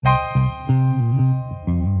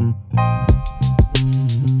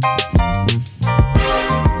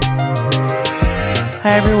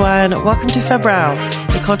Hi, everyone. Welcome to Febrile,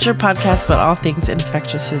 a culture podcast about all things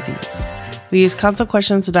infectious disease. We use consult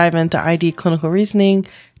questions to dive into ID clinical reasoning,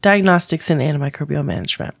 diagnostics, and antimicrobial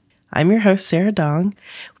management. I'm your host, Sarah Dong.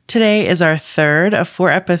 Today is our third of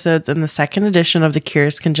 4 episodes in the second edition of the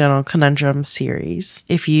Curious Congenital Conundrums series.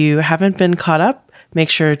 If you haven't been caught up, make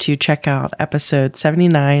sure to check out episodes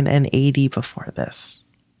 79 and 80 before this.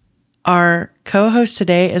 Our co-host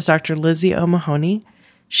today is Dr. Lizzie O'Mahony.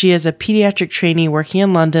 She is a pediatric trainee working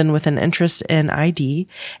in London with an interest in ID,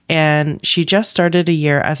 and she just started a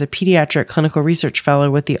year as a pediatric clinical research fellow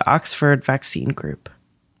with the Oxford Vaccine Group.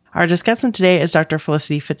 Our discussant today is Dr.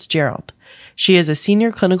 Felicity Fitzgerald. She is a senior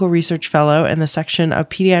clinical research fellow in the section of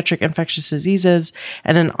pediatric infectious diseases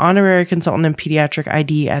and an honorary consultant in pediatric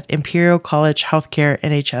ID at Imperial College Healthcare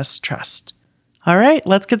NHS Trust. All right,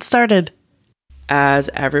 let's get started. As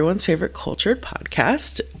everyone's favorite cultured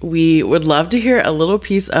podcast, we would love to hear a little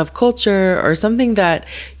piece of culture or something that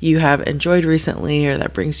you have enjoyed recently or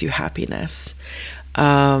that brings you happiness.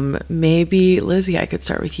 Maybe, Lizzie, I could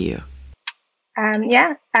start with you.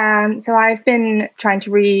 So I've been trying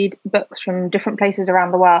to read books from different places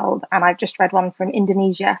around the world, and I've just read one from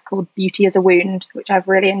Indonesia called Beauty is a Wound, which I've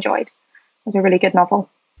really enjoyed. It was a really good novel.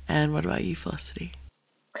 And what about you, Felicity?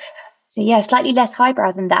 So yeah, slightly less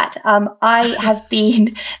highbrow than that. I have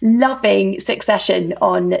been loving Succession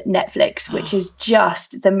on Netflix, which is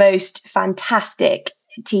just the most fantastic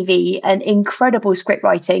TV and incredible script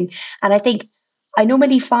writing. And I think I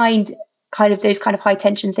normally find those high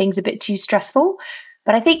tension things a bit too stressful.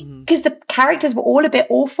 But I think because the characters were all a bit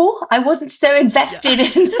awful, I wasn't so invested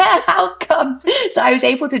in their outcomes. So I was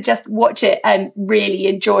able to just watch it and really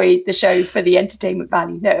enjoy the show for the entertainment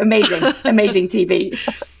value. No, amazing TV.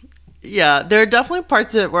 Yeah, there are definitely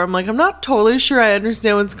parts of it where I'm like, I'm not totally sure I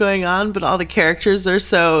understand what's going on, but all the characters are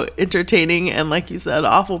so entertaining and, like you said,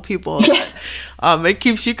 awful people. Yes. It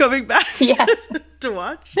keeps you coming back yes. to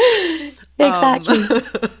watch. Exactly.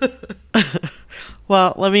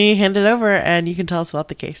 Well, let me hand it over and you can tell us about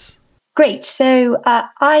the case. Great. So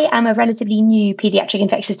I am a relatively new pediatric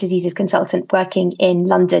infectious diseases consultant working in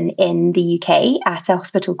London in the UK at a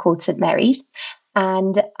hospital called St Mary's.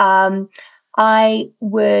 And I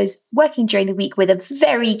was working during the week with a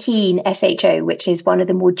very keen SHO, which is one of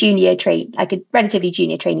the more like a relatively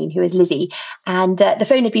junior trainee, who is Lizzie. And the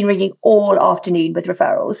phone had been ringing all afternoon with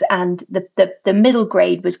referrals, and the middle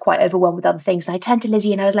grade was quite overwhelmed with other things. And I turned to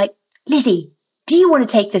Lizzie and I was like, Lizzie, do you want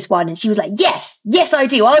to take this one? And she was like, yes, I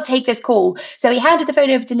do. I'll take this call. So he handed the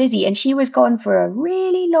phone over to Lizzie, and she was gone for a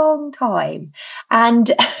really long time. And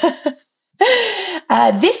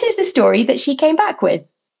this is the story that she came back with.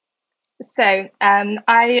 So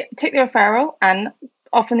I took the referral, and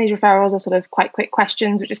often these referrals are sort of quite quick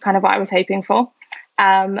questions, which is kind of what I was hoping for.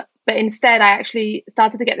 But instead, I actually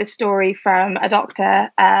started to get this story from a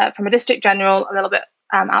doctor from a district general a little bit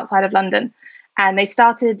outside of London. And they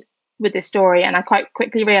started with this story, and I quite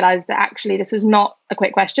quickly realized that actually this was not a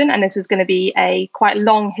quick question, and this was going to be a quite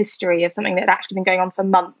long history of something that had actually been going on for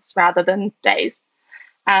months rather than days.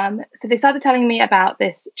 So they started telling me about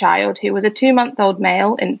this child who was a 2-month-old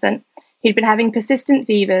male infant. He'd been having persistent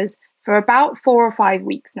fevers for about 4 or 5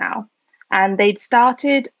 weeks now, and they'd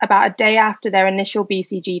started about a day after their initial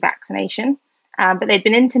BCG vaccination, but they'd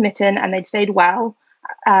been intermittent and they'd stayed well,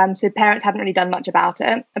 so parents hadn't really done much about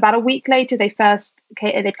it. About a week later, they'd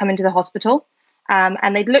come into the hospital,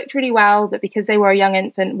 and they'd looked really well, but because they were a young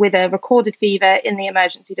infant with a recorded fever in the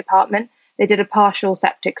emergency department, they did a partial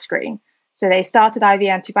septic screen. So they started IV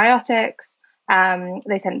antibiotics.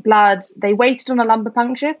 They sent bloods. They waited on a lumbar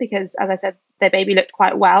puncture because, as I said, their baby looked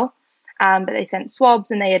quite well. But they sent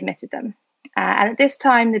swabs and they admitted them. And at this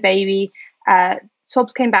time, the baby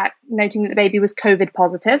swabs came back noting that the baby was COVID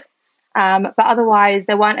positive. But otherwise,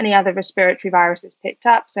 there weren't any other respiratory viruses picked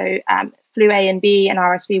up. So flu A and B and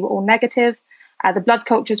RSV were all negative. The blood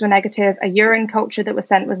cultures were negative. A urine culture that was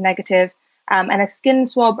sent was negative. And a skin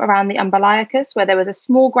swab around the umbilicus, where there was a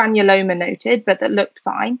small granuloma noted, but that looked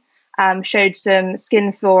fine. Showed some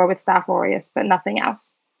skin flora with Staph aureus, but nothing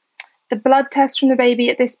else. The blood test from the baby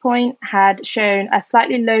at this point had shown a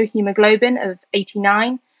slightly low hemoglobin of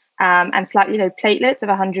 89 and slightly low platelets of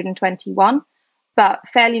 121, but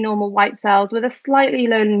fairly normal white cells with a slightly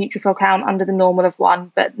low neutrophil count under the normal of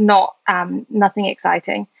 1, but nothing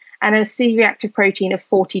exciting, and a C-reactive protein of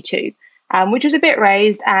 42, which was a bit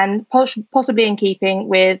raised and possibly in keeping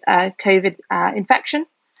with COVID infection.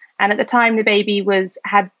 And at the time, the baby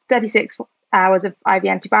had 36 hours of IV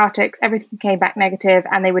antibiotics, everything came back negative,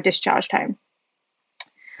 and they were discharged home.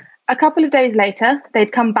 A couple of days later,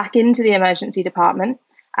 they'd come back into the emergency department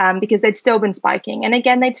because they'd still been spiking. And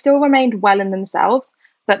again, they'd still remained well in themselves,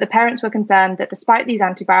 but the parents were concerned that despite these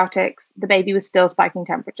antibiotics, the baby was still spiking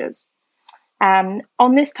temperatures.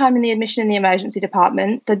 On this time in the admission in the emergency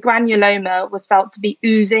department, the granuloma was felt to be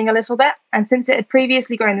oozing a little bit, and since it had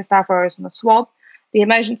previously grown the Staph aureus on the swab, the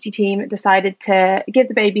emergency team decided to give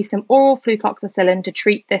the baby some oral flucloxacillin to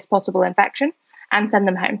treat this possible infection and send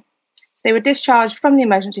them home. So they were discharged from the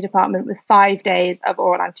emergency department with 5 days of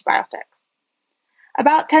oral antibiotics.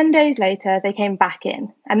 About 10 days later, they came back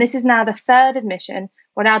in, and this is now the third admission.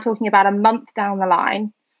 We're now talking about a month down the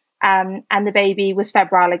line, and the baby was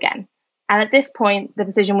febrile again. And at this point, the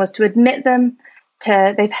decision was to admit them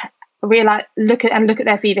look at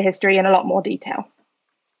their fever history in a lot more detail.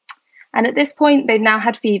 And at this point, they've now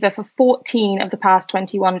had fever for 14 of the past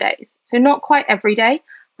 21 days. So not quite every day,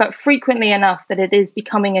 but frequently enough that it is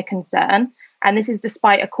becoming a concern. And this is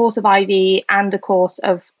despite a course of IV and a course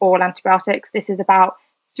of oral antibiotics. This is about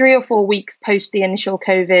 3 or 4 weeks post the initial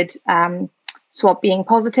COVID swab being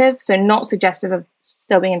positive, so not suggestive of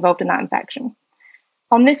still being involved in that infection.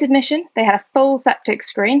 On this admission, they had a full septic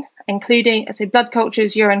screen, including blood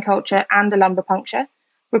cultures, urine culture, and a lumbar puncture.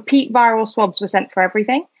 Repeat viral swabs were sent for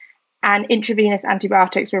everything, and intravenous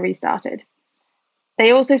antibiotics were restarted.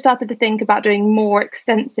 They also started to think about doing more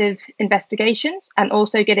extensive investigations and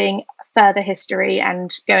also getting further history and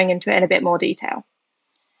going into it in a bit more detail.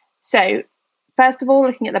 So, first of all,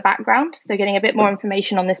 looking at the background, so getting a bit more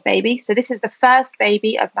information on this baby. So this is the first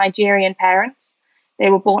baby of Nigerian parents. They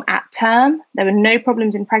were born at term. There were no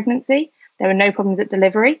problems in pregnancy. There were no problems at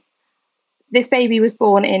delivery. This baby was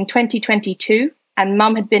born in 2022, and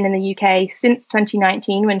mum had been in the UK since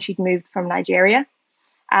 2019 when she'd moved from Nigeria.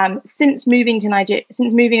 Since moving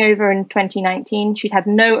over in 2019, she'd had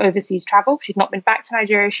no overseas travel. She'd not been back to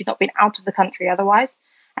Nigeria. She'd not been out of the country otherwise.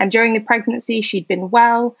 And during the pregnancy, she'd been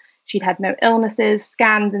well. She'd had no illnesses.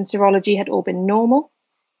 Scans and serology had all been normal.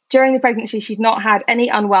 During the pregnancy, she'd not had any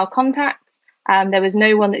unwell contacts. There was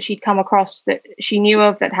no one that she'd come across that she knew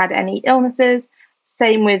of that had any illnesses.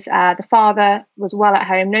 Same with the father, was well at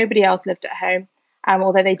home. Nobody else lived at home,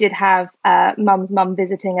 although they did have mum's mum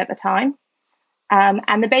visiting at the time.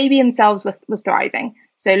 And the baby themselves was thriving.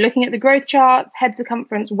 So looking at the growth charts, head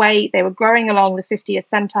circumference, weight, they were growing along the 50th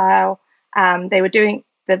centile. They were growing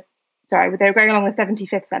along the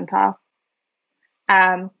 75th centile.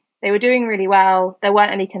 They were doing really well. There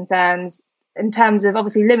weren't any concerns in terms of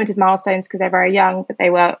obviously limited milestones because they're very young, but they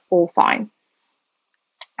were all fine.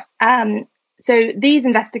 So these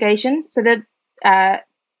investigations, so the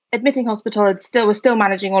admitting hospital was still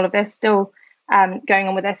managing all of this, still going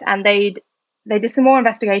on with this, and they did some more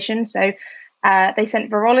investigations. So they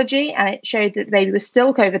sent virology, and it showed that the baby was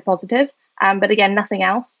still COVID positive, but again, nothing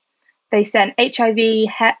else. They sent HIV,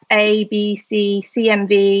 Hep A, B, C,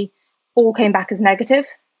 CMV, all came back as negative.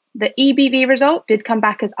 The EBV result did come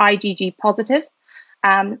back as IgG positive,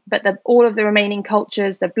 but all of the remaining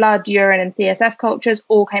cultures, the blood, urine, and CSF cultures,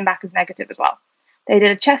 all came back as negative as well. They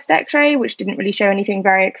did a chest x-ray, which didn't really show anything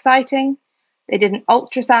very exciting. They did an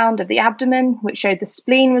ultrasound of the abdomen, which showed the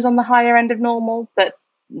spleen was on the higher end of normal, but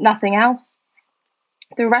nothing else.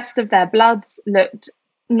 The rest of their bloods looked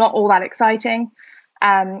not all that exciting.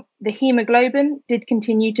 The hemoglobin did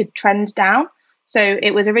continue to trend down. So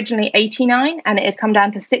it was originally 89 and it had come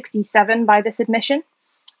down to 67 by this admission,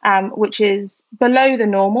 which is below the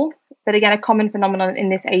normal, but again, a common phenomenon in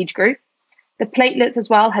this age group. The platelets as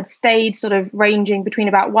well had stayed sort of ranging between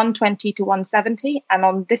about 120 to 170, and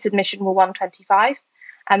on this admission were 125,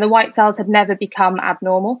 and the white cells had never become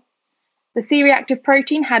abnormal. The C-reactive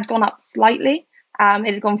protein had gone up slightly.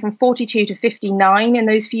 It had gone from 42 to 59 in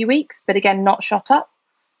those few weeks, but again, not shot up.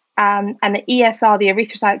 And the ESR, the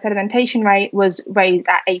erythrocyte sedimentation rate, was raised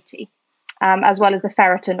at 80, as well as the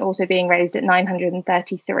ferritin also being raised at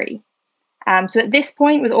 933. So at this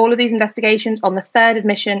point, with all of these investigations, on the third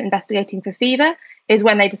admission investigating for fever, is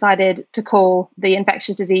when they decided to call the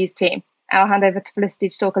infectious disease team. I'll hand over to Felicity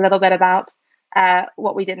to talk a little bit about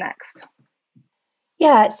what we did next.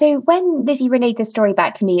 Yeah, so when Lizzie relayed the story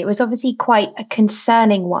back to me, it was obviously quite a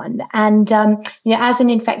concerning one. And, as an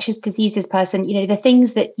infectious diseases person, the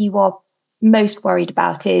things that you are most worried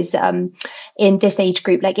about is in this age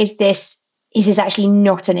group, like, is this actually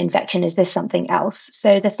not an infection? Is this something else?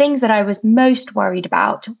 So the things that I was most worried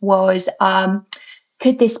about was,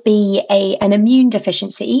 could this be an immune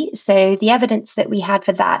deficiency? So the evidence that we had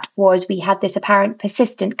for that was we had this apparent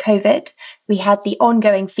persistent COVID, we had the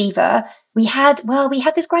ongoing fever, we had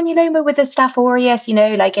this granuloma with the Staph aureus,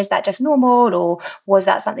 is that just normal or was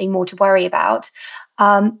that something more to worry about?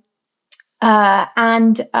 Again,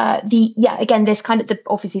 this kind of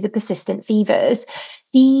obviously the persistent fevers.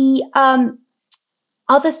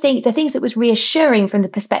 the things that was reassuring from the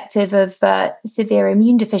perspective of severe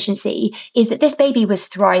immune deficiency is that this baby was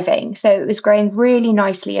thriving. So it was growing really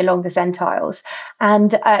nicely along the centiles.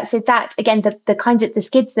 And so that, again, the kinds of the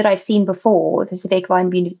SCIDs that I've seen before, the severe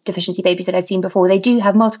combined immune deficiency babies that I've seen before, they do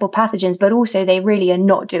have multiple pathogens, but also they really are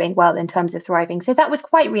not doing well in terms of thriving. So that was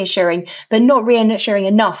quite reassuring, but not reassuring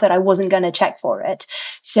enough that I wasn't going to check for it.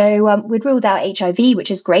 So we'd ruled out HIV,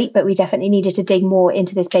 which is great, but we definitely needed to dig more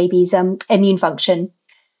into this baby's immune function.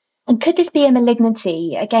 And could this be a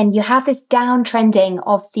malignancy? Again, you have this downtrending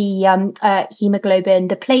of the hemoglobin.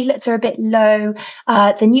 The platelets are a bit low.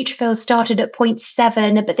 The neutrophils started at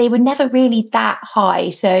 0.7, but they were never really that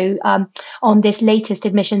high. So on this latest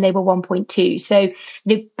admission, they were 1.2. So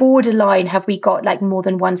borderline, have we got like more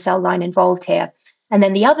than one cell line involved here? And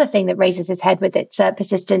then the other thing that raises its head with its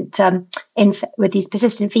persistent with these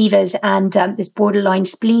persistent fevers and this borderline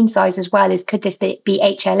spleen size as well is, could this be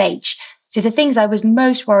HLH? So the things I was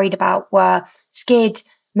most worried about were SCID,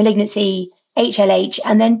 malignancy, HLH,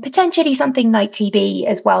 and then potentially something like TB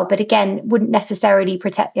as well. But again, wouldn't necessarily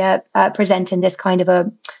present in this kind of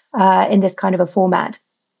a format.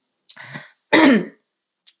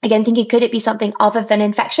 Again, thinking, could it be something other than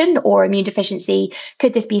infection or immune deficiency?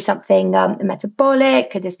 Could this be something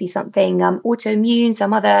metabolic? Could this be something autoimmune,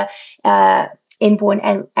 some other inborn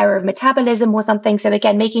error of metabolism or something? So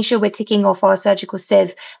again, making sure we're ticking off our surgical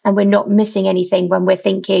sieve and we're not missing anything when we're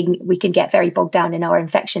thinking we can get very bogged down in our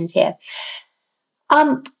infections here.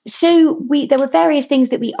 So there were various things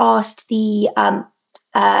that we asked the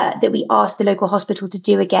local hospital to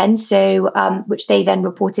do again, so which they then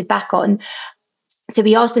reported back on. So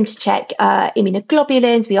we asked them to check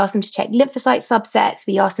immunoglobulins, we asked them to check lymphocyte subsets,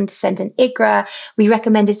 we asked them to send an IGRA, we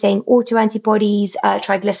recommended saying autoantibodies,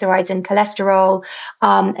 triglycerides and cholesterol.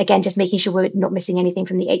 Again, just making sure we're not missing anything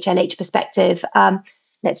from the HLH perspective.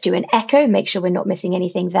 Let's do an echo, make sure we're not missing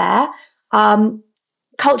anything there.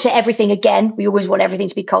 Culture everything again. We always want everything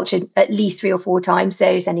to be cultured at least 3 or 4 times.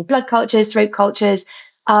 So sending blood cultures, throat cultures.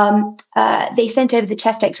 They sent over the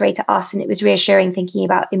chest x-ray to us, and it was reassuring thinking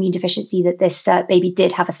about immune deficiency that this baby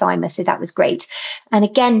did have a thymus, so that was great. And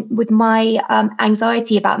again, with my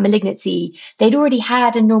anxiety about malignancy, they'd already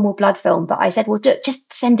had a normal blood film, but I said, well,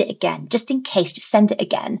 just send it again, just in case, just send it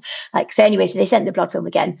again. So anyway, so they sent the blood film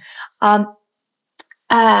again.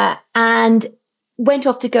 And went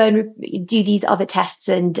off to go and do these other tests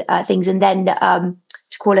and things, and then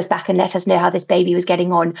to call us back and let us know how this baby was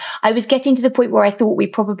getting on. I was getting to the point where I thought we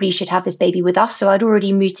probably should have this baby with us, so I'd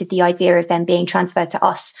already mooted the idea of them being transferred to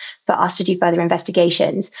us for us to do further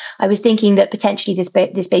investigations. I was thinking that potentially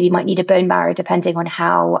this baby might need a bone marrow depending on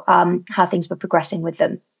how things were progressing with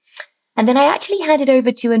them. And then I actually handed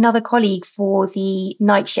over to another colleague for the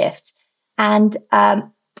night shift, and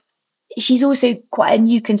she's also quite a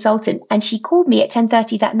new consultant, and she called me at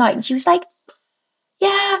 10:30 that night, and she was like,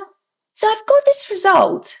 yeah, so I've got this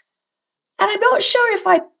result, and I'm not sure if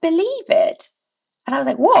I believe it. And I was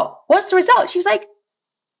like, what? What's the result? She was like,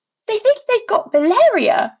 they think they've got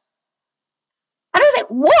malaria. And I was like,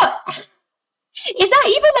 what? Is that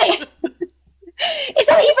even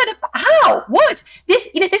how? What?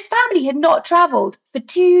 This family had not traveled for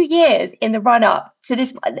 2 years in the run up to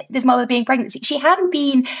this mother being pregnant. She hadn't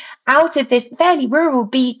been out of this fairly rural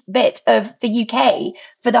bit of the UK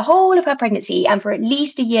for the whole of her pregnancy and for at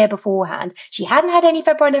least a year beforehand. She hadn't had any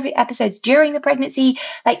febrile episodes during the pregnancy.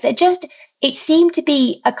 It seemed to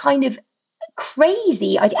be a kind of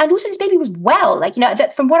crazy idea. And also this baby was well,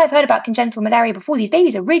 from what I've heard about congenital malaria before, these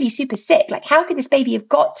babies are really super sick. How could this baby have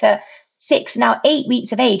got to 6, now 8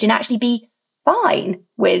 weeks of age and actually be fine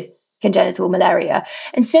with congenital malaria?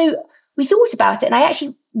 And so we thought about it, and I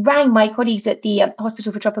actually rang my colleagues at the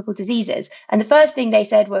Hospital for Tropical Diseases, and the first thing they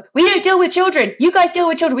said were, we don't deal with children, you guys deal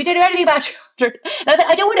with children, we don't know anything about children. And I was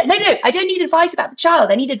like, I don't need advice about the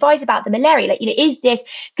child, I need advice about the malaria. Is this,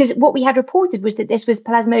 because what we had reported was that this was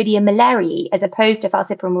Plasmodium malariae as opposed to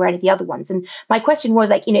Falciparum or any of the other ones. And my question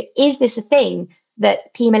was is this a thing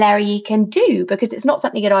that P. malariae can do? Because it's not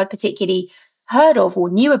something that I'd particularly heard of or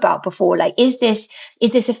knew about before. Is this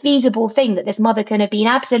a feasible thing that this mother can have been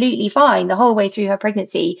absolutely fine the whole way through her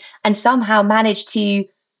pregnancy and somehow managed to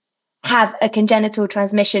have a congenital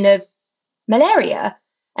transmission of malaria?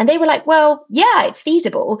 And they were like, well, yeah, it's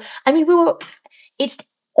feasible. I mean, it's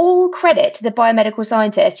all credit to the biomedical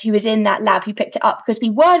scientist who was in that lab who picked it up, because we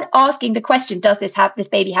weren't asking the question, does this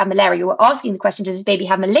baby have malaria? We're asking the question, does this baby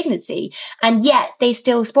have malignancy? And yet they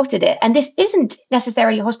still spotted it. And this isn't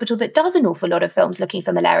necessarily a hospital that does an awful lot of films looking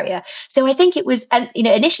for malaria. So I think it was, and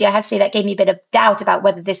initially I have to say that gave me a bit of doubt about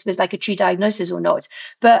whether this was a true diagnosis or not.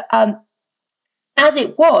 But as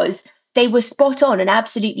it was, they were spot on and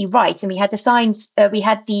absolutely right. And we had the signs, we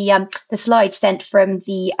had the slides sent from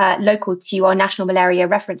the local to our National Malaria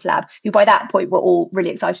Reference Lab, who by that point were all really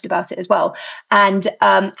excited about it as well, and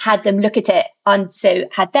had them look at it. And so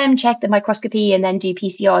had them check the microscopy and then do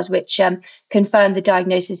PCRs, which confirmed the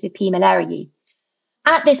diagnosis of P. malariae.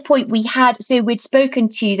 At this point, we'd spoken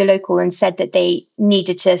to the local and said that they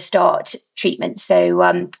needed to start treatment. So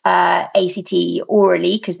ACT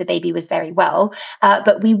orally, because the baby was very well,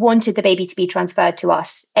 but we wanted the baby to be transferred to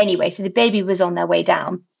us anyway. So the baby was on their way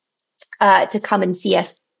down to come and see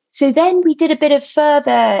us. So then we did a bit of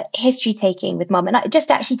further history taking with mum. And just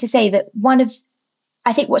actually to say that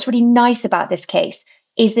I think what's really nice about this case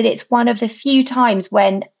is that it's one of the few times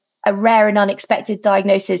when a rare and unexpected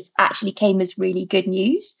diagnosis actually came as really good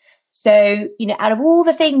news. So, out of all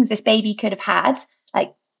the things this baby could have had,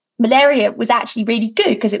 like malaria was actually really good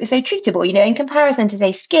because it was so treatable, in comparison to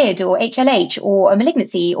say SCID or HLH or a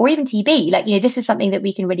malignancy or even TB. This is something that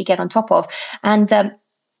we can really get on top of. And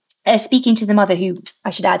speaking to the mother, who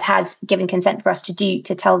I should add has given consent for us to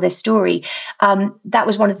tell this story, that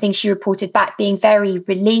was one of the things she reported back, being very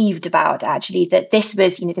relieved about, actually, that this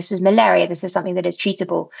was malaria. This is something that is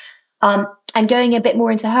treatable. And going a bit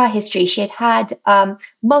more into her history, she had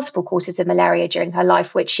multiple courses of malaria during her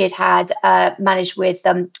life, which she had managed with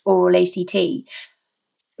oral ACT.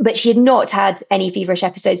 But she had not had any feverish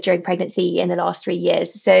episodes during pregnancy in the last 3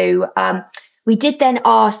 years. So we did then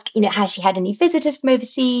ask, has she had any visitors from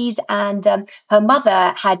overseas? And her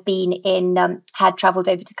mother had had traveled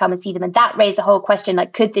over to come and see them. And that raised the whole question,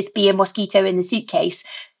 could this be a mosquito in the suitcase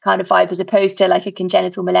kind of vibe, as opposed to a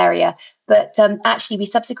congenital malaria? But actually, we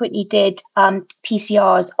subsequently did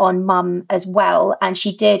PCRs on mum as well. And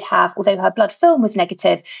she did have, although her blood film was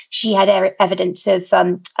negative, she had evidence of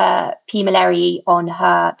P. malariae on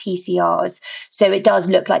her PCRs. So it does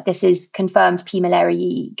look like this is confirmed P.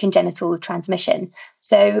 malariae congenital transmission.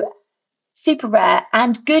 So super rare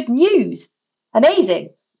and good news.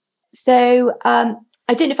 Amazing. So I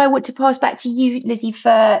don't know if I want to pass back to you, Lizzie,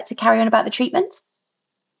 to carry on about the treatment.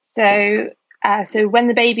 So when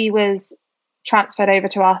the baby was transferred over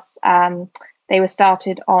to us, they were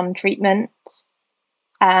started on treatment.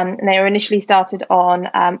 And they were initially started on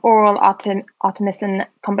oral artemisinin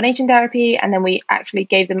combination therapy, and then we actually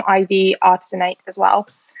gave them IV artesunate as well.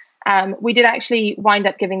 We did actually wind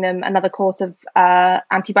up giving them another course of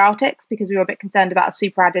antibiotics because we were a bit concerned about a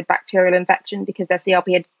superadded bacterial infection because their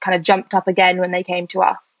CRP had kind of jumped up again when they came to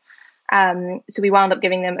us. So we wound up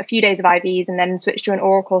giving them a few days of IVs and then switched to an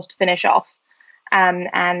oral course to finish off.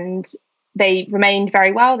 And they remained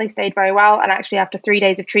very well. They stayed very well. And actually, after 3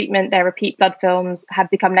 days of treatment, their repeat blood films had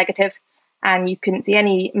become negative and you couldn't see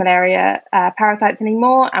any malaria parasites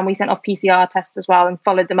anymore. And we sent off PCR tests as well and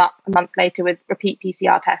followed them up a month later with repeat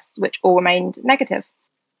PCR tests, which all remained negative.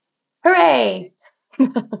 Hooray!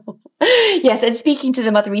 Yes, and speaking to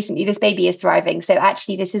the mother recently, this baby is thriving. So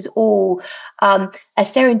actually, this is all a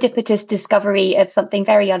serendipitous discovery of something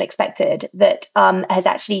very unexpected that has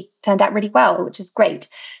actually turned out really well, which is great.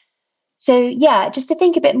 So yeah, just to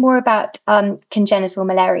think a bit more about congenital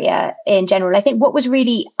malaria in general, I think what was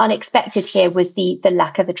really unexpected here was the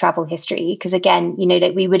lack of a travel history. Because again,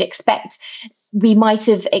 that we would have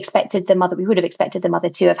expected the mother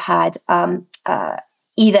to have had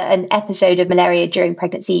either an episode of malaria during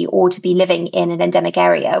pregnancy or to be living in an endemic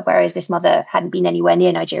area, whereas this mother hadn't been anywhere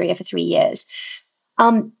near Nigeria for 3 years.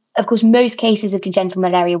 Of course, most cases of congenital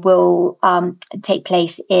malaria will take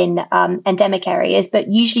place in endemic areas,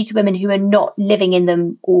 but usually to women who are not living in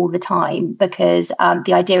them all the time, because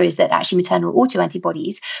the idea is that actually maternal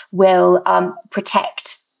autoantibodies will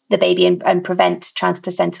protect the baby and prevent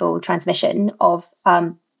transplacental transmission of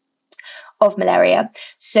malaria.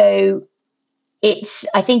 So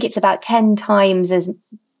I think it's about 10 times as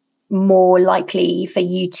more likely for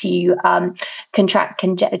you to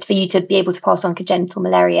for you to be able to pass on congenital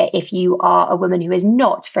malaria if you are a woman who is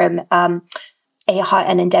not from an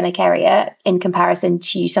endemic area in comparison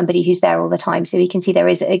to somebody who's there all the time. So we can see there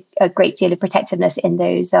is a great deal of protectiveness in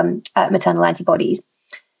those maternal antibodies.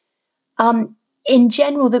 In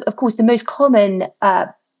general, of course, the most common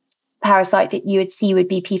parasite that you would see would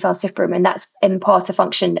be P. falciparum, and that's in part a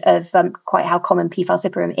function of quite how common P.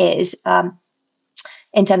 falciparum is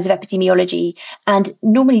in terms of epidemiology. And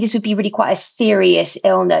normally this would be really quite a serious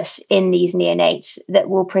illness in these neonates that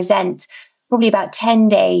will present probably about 10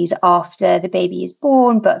 days after the baby is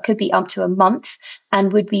born, but could be up to a month,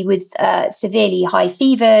 and would be with severely high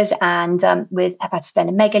fevers and with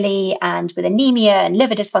hepatosplenomegaly and with anemia and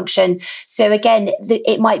liver dysfunction. So again,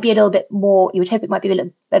 it might be a little bit more, you would hope it might be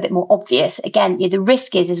a bit more obvious. Again, the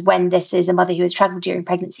risk is when this is a mother who has traveled during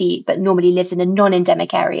pregnancy, but normally lives in a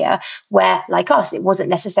non-endemic area where, like us, it wasn't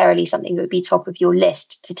necessarily something that would be top of your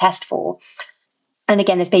list to test for. And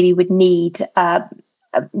again, this baby would need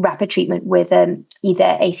rapid treatment with either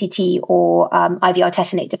ACT or IVR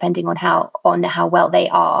tesonate, depending on how well they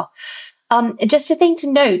are. Just a thing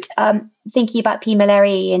to note, thinking about P.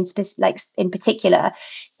 malariae in particular,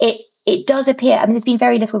 it does appear, I mean, there's been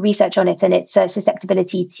very little research on it and its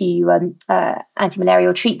susceptibility to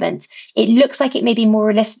antimalarial treatment. It looks like it may be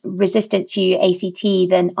more resistant to ACT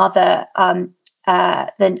than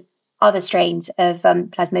other strains of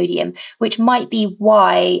Plasmodium, which might be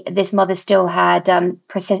why this mother still had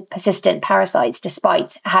persistent parasites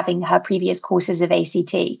despite having her previous courses of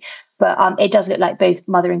ACT. But it does look like both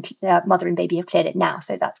mother and baby have cleared it now,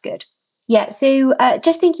 so that's good. Yeah, so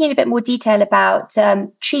just thinking in a bit more detail about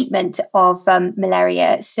treatment of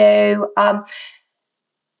malaria. So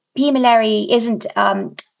P. malariae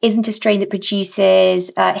isn't a strain that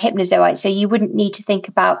produces hypnozoites, so you wouldn't need to think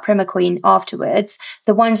about primaquine afterwards.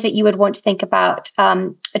 The ones that you would want to think about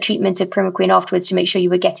a treatment of primaquine afterwards to make sure you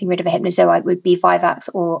were getting rid of a hypnozoite would be Vivax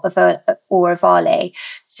or Avale.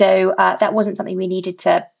 So that wasn't something we needed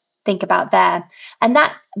to think about there. And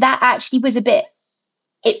that actually was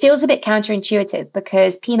it feels a bit counterintuitive,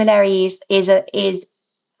 because P. malariae is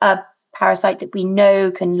a parasite that we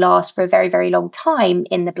know can last for a very, very long time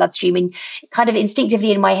in the bloodstream. And kind of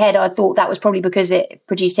instinctively in my head, I thought that was probably because it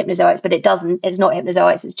produced hypnozoites, but it doesn't. It's not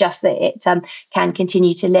hypnozoites. It's just that it can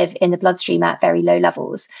continue to live in the bloodstream at very low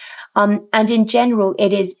levels. And in general,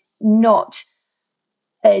 it is not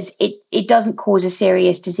as it doesn't cause a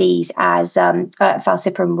serious disease as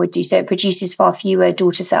falciparum would do. So it produces far fewer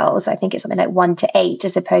daughter cells. I think it's something like 1 to 8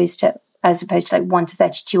 as opposed to like 1 to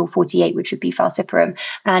 32 or 48, which would be falciparum.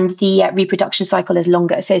 And the reproduction cycle is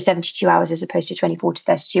longer, so 72 hours as opposed to 24 to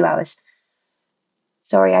 32 hours.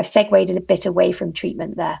 Sorry, I've segued a bit away from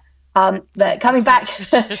treatment there. But coming back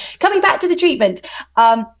to the treatment.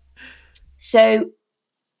 So,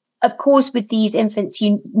 of course, with these infants,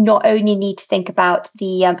 you not only need to think about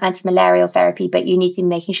the anti-malarial therapy, but you need to be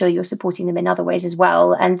making sure you're supporting them in other ways as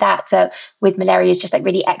well. And that with malaria is just like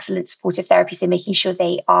really excellent supportive therapy. So making sure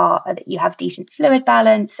that you have decent fluid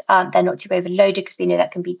balance, they're not too overloaded, because we know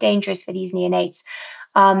that can be dangerous for these neonates.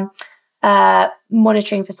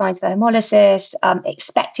 Monitoring for signs of hemolysis,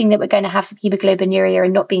 expecting that we're going to have some hemoglobinuria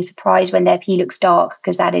and not being surprised when their pee looks dark,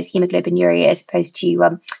 because that is hemoglobinuria as opposed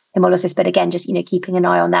to hemolysis. But again, just keeping an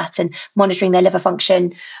eye on that and monitoring their liver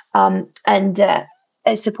function, and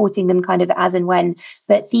supporting them kind of as and when.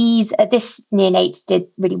 But this neonate did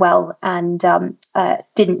really well and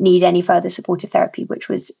didn't need any further supportive therapy, which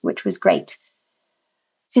was great.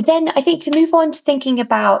 So then I think to move on to thinking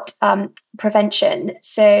about prevention.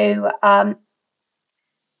 So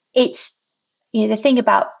it's, the thing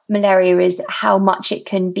about malaria is how much it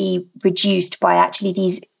can be reduced by actually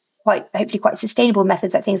these hopefully quite sustainable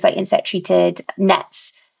methods, like things like insect treated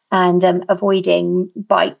nets and avoiding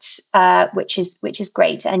bites, which is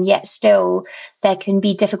great. And yet still there can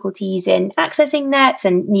be difficulties in accessing nets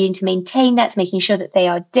and needing to maintain nets, making sure that they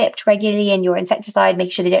are dipped regularly in your insecticide,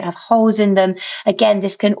 making sure they don't have holes in them. Again,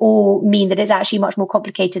 this can all mean that it's actually much more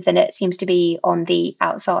complicated than it seems to be on the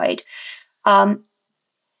outside.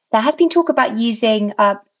 There has been talk about using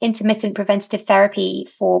intermittent preventative therapy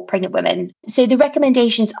for pregnant women. So the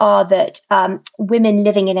recommendations are that women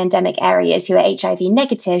living in endemic areas who are HIV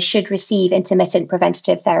negative should receive intermittent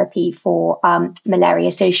preventative therapy for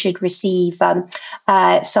malaria. So should receive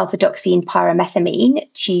sulfadoxine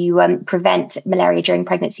pyrimethamine to prevent malaria during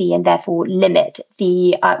pregnancy and therefore limit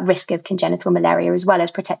the risk of congenital malaria, as well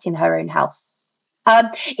as protecting her own health.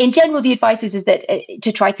 In general, the advice is that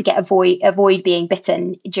to try to avoid being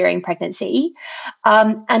bitten during pregnancy,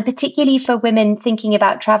 and particularly for women thinking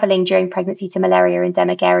about traveling during pregnancy to malaria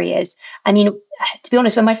endemic areas. I mean, to be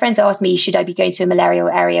honest, when my friends ask me, should I be going to a malarial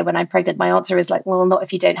area when I'm pregnant, my answer is like, well, not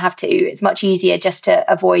if you don't have to. It's much easier just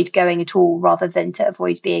to avoid going at all rather than to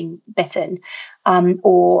avoid being bitten.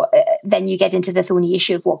 Or then you get into the thorny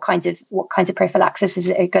issue of what kinds of prophylaxis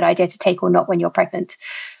is a good idea to take or not when you're pregnant.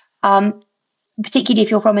 Particularly if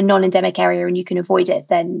you're from a non-endemic area and you can avoid it,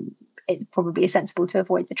 then it probably is sensible to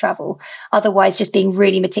avoid the travel. Otherwise, just being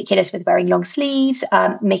really meticulous with wearing long sleeves,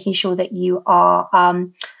 making sure that you are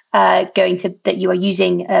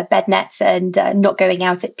using bed nets and not going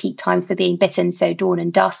out at peak times for being bitten, so dawn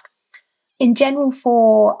and dusk. in general,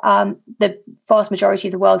 for the vast majority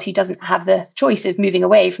of the world who doesn't have the choice of moving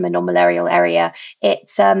away from a non-malarial area,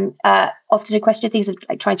 it's often a question of things of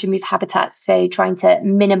like trying to remove habitats, so trying to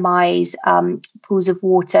minimize pools of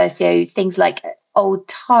water, so things like old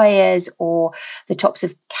tires or the tops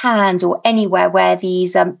of cans or anywhere where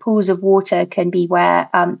these pools of water can be where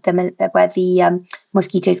the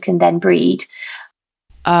mosquitoes can then breed.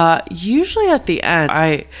 Usually at the end,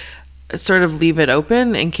 I sort of leave it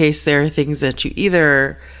open in case there are things that you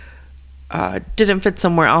either didn't fit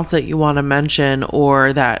somewhere else that you want to mention,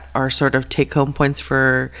 or that are sort of take-home points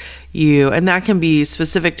for you. And that can be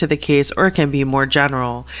specific to the case, or it can be more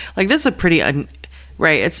general. Like, this is a pretty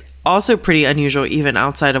right. It's also pretty unusual, even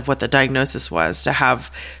outside of what the diagnosis was, to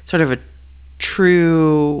have sort of a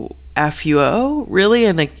true FUO really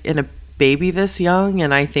in a baby this young.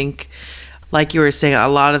 And I think, like you were saying, a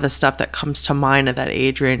lot of the stuff that comes to mind at that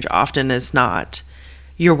age range often is not.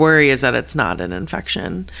 Your worry is that it's not an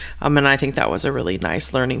infection. And I think that was a really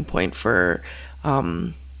nice learning point for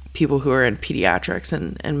people who are in pediatrics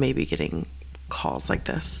and maybe getting calls like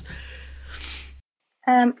this.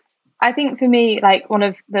 I think for me, like, one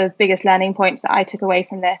of the biggest learning points that I took away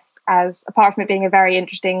from this, as apart from it being a very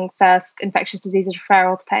interesting first infectious diseases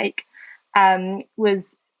referral to take,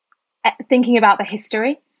 was thinking about the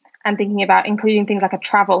history and thinking about including things like a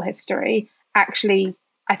travel history. Actually,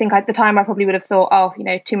 I think at the time I probably would have thought,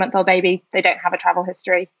 2-month-old baby, they don't have a travel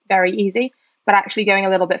history, very easy. But actually going a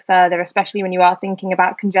little bit further, especially when you are thinking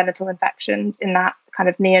about congenital infections in that kind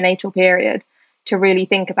of neonatal period, to really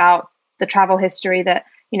think about the travel history that,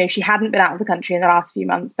 she hadn't been out of the country in the last few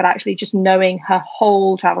months, but actually just knowing her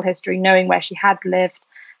whole travel history, knowing where she had lived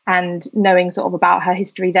and knowing sort of about her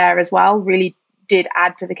history there as well, really did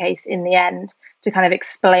add to the case in the end to kind of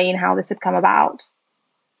explain how this had come about.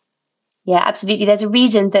 Yeah, absolutely. There's a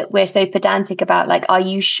reason that we're so pedantic about, like, are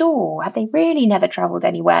you sure? Have they really never traveled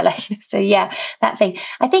anywhere? So yeah, that thing.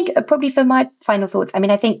 I think probably for my final thoughts,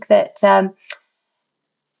 I think that,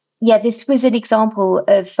 this was an example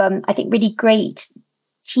of, I think, really great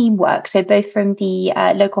teamwork. So both from the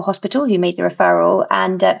local hospital who made the referral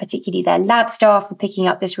and particularly their lab staff for picking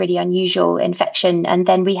up this really unusual infection. And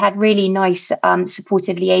then we had really nice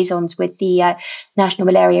supportive liaisons with the National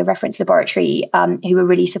Malaria Reference Laboratory who were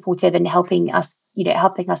really supportive in helping us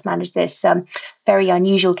manage this very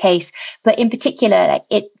unusual case. But in particular,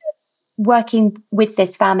 working with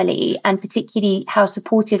this family, and particularly how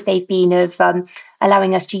supportive they've been of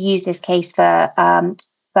allowing us to use this case for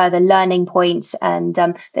further learning points, and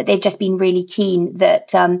that they've just been really keen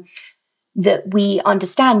that we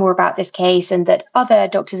understand more about this case, and that other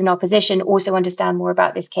doctors in our position also understand more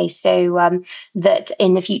about this case, so that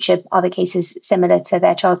in the future other cases similar to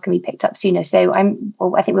their child's can be picked up sooner. So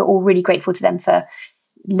I think we're all really grateful to them for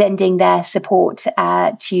lending their support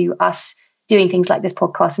to us doing things like this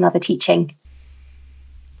podcast and other teaching.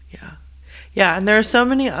 Yeah, and there are so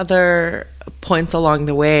many other points along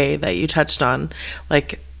the way that you touched on,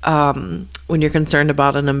 like when you're concerned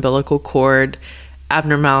about an umbilical cord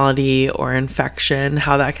abnormality or infection,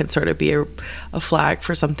 how that can sort of be a flag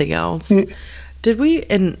for something else. Did we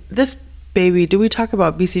talk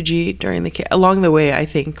about BCG during the along the way, I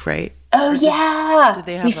think, right? Oh,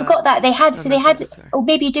 we forgot that. They had, or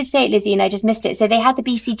maybe you did say it, Lizzie, and I just missed it. So they had the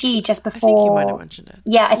BCG just before. I think you might have mentioned it.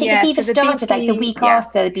 Yeah, I think the fever started like the week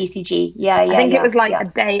after the BCG. I think it was like a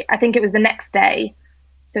day. I think it was the next day.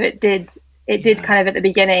 So it did kind of at the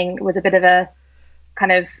beginning was a bit of a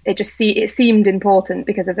kind of, it seemed important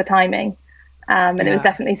because of the timing. It was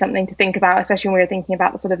definitely something to think about, especially when we were thinking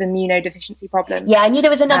about the sort of immunodeficiency problem. Yeah, I knew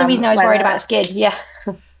there was another reason I was worried about SCID.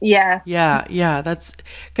 Yeah. That's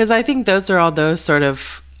because I think those are all those sort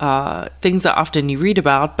of things that often you read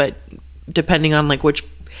about, but depending on like which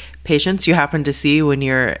patients you happen to see when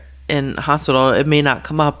you're in hospital, it may not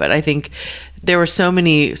come up. But I think there were so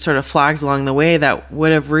many sort of flags along the way that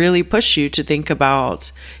would have really pushed you to think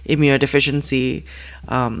about immunodeficiency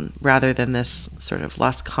rather than this sort of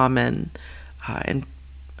less common and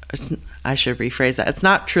I should rephrase that. It's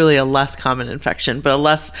not truly a less common infection, but a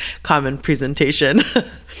less common presentation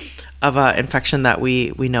of an infection that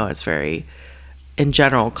we know is very, in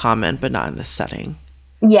general, common, but not in this setting.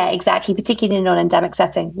 Yeah, exactly. Particularly in a non-endemic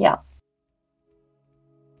setting. Yeah.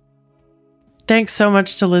 Thanks so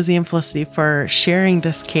much to Lizzie and Felicity for sharing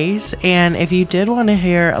this case. And if you did want to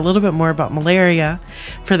hear a little bit more about malaria,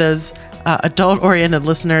 for those adult-oriented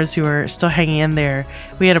listeners who are still hanging in there,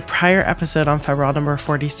 we had a prior episode on febrile number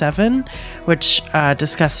 47, which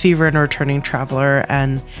discussed fever in a returning traveler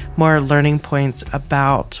and more learning points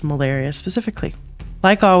about malaria specifically.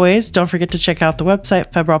 Like always, don't forget to check out the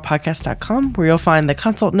website, febralpodcast.com, where you'll find the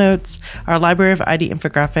consult notes, our library of ID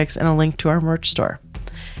infographics, and a link to our merch store.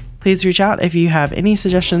 Please reach out if you have any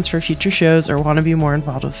suggestions for future shows or want to be more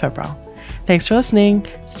involved with Febrile. Thanks for listening,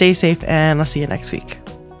 stay safe, and I'll see you next week.